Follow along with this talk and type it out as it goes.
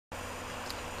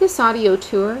This audio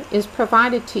tour is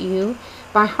provided to you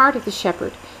by Heart of the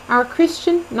Shepherd, our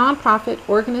Christian nonprofit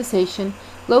organization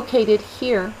located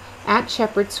here at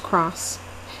Shepherd's Cross.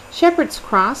 Shepherd's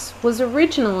Cross was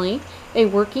originally a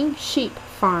working sheep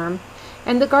farm,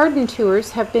 and the garden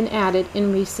tours have been added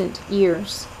in recent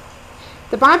years.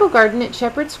 The Bible garden at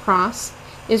Shepherd's Cross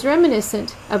is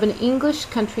reminiscent of an English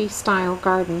country-style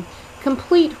garden,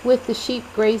 complete with the sheep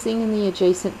grazing in the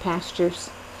adjacent pastures.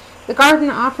 The garden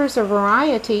offers a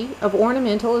variety of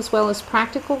ornamental as well as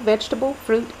practical vegetable,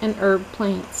 fruit, and herb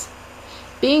plants.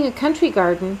 Being a country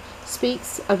garden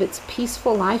speaks of its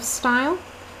peaceful lifestyle,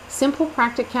 simple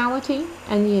practicality,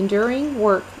 and the enduring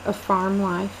work of farm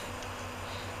life.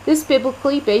 This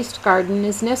biblically based garden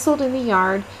is nestled in the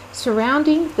yard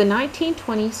surrounding the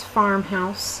 1920s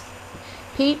farmhouse.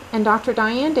 Pete and Dr.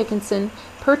 Diane Dickinson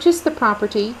purchased the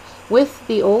property with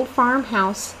the old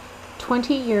farmhouse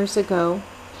 20 years ago,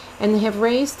 and they have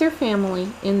raised their family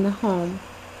in the home.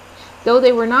 Though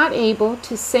they were not able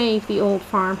to save the old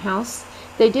farmhouse,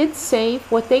 they did save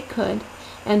what they could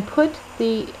and put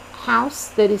the house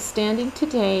that is standing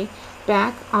today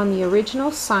back on the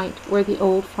original site where the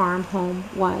old farm home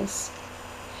was.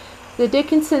 The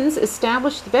Dickinsons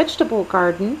established the vegetable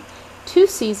garden 2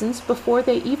 seasons before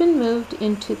they even moved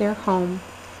into their home.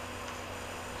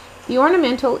 The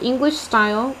ornamental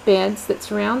English-style beds that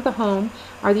surround the home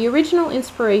are the original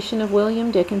inspiration of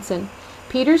William Dickinson,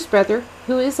 Peter's brother,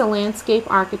 who is a landscape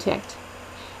architect.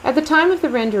 At the time of the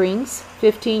renderings,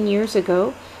 15 years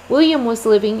ago, William was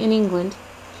living in England.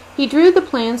 He drew the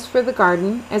plans for the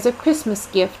garden as a Christmas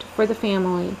gift for the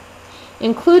family.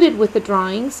 Included with the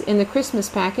drawings in the Christmas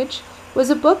package was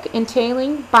a book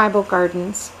entailing Bible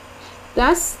gardens.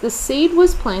 Thus, the seed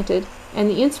was planted and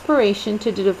the inspiration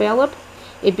to develop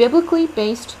a biblically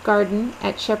based garden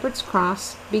at Shepherd's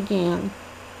Cross began.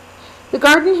 The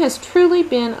garden has truly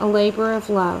been a labor of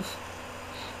love.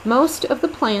 Most of the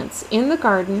plants in the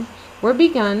garden were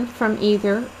begun from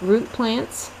either root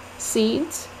plants,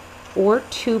 seeds, or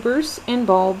tubers and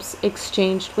bulbs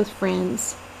exchanged with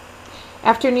friends.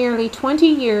 After nearly 20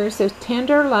 years of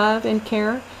tender love and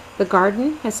care, the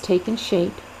garden has taken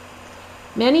shape.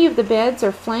 Many of the beds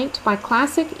are flanked by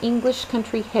classic English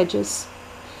country hedges.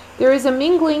 There is a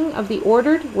mingling of the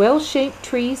ordered, well-shaped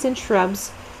trees and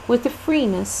shrubs with the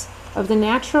freeness of the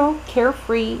natural,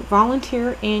 carefree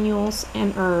volunteer annuals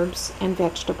and herbs and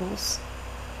vegetables.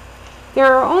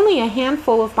 There are only a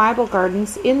handful of Bible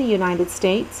gardens in the United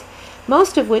States,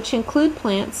 most of which include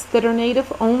plants that are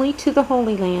native only to the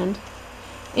Holy Land.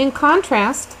 In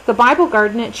contrast, the Bible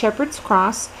garden at Shepherd's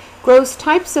Cross grows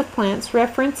types of plants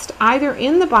referenced either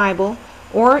in the Bible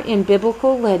or in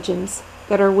biblical legends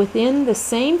that are within the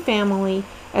same family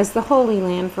as the Holy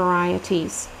Land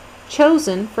varieties,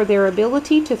 chosen for their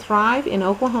ability to thrive in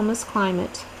Oklahoma's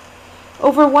climate.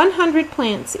 Over 100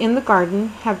 plants in the garden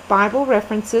have Bible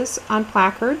references on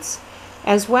placards,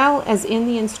 as well as in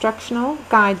the instructional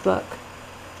guidebook.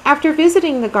 After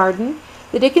visiting the garden,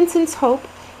 the Dickinsons hope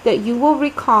that you will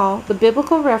recall the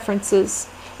biblical references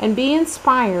and be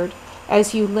inspired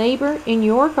as you labor in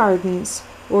your gardens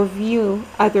or view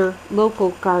other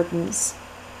local gardens.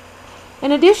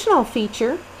 An additional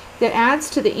feature that adds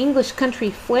to the English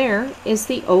country flair is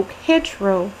the oak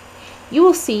hedgerow. You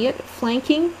will see it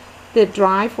flanking the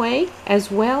driveway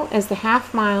as well as the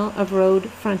half-mile of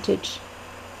road frontage.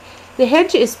 The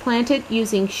hedge is planted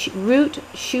using root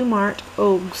Shumart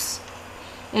oaks,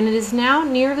 and it is now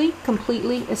nearly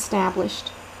completely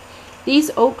established.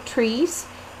 These oak trees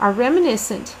are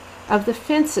reminiscent of the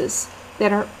fences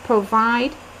that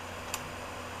provide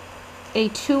a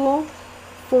tool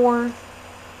for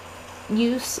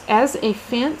use as a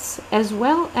fence as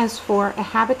well as for a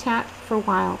habitat for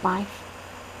wildlife.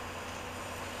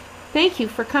 Thank you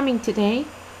for coming today.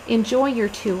 Enjoy your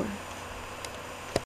tour.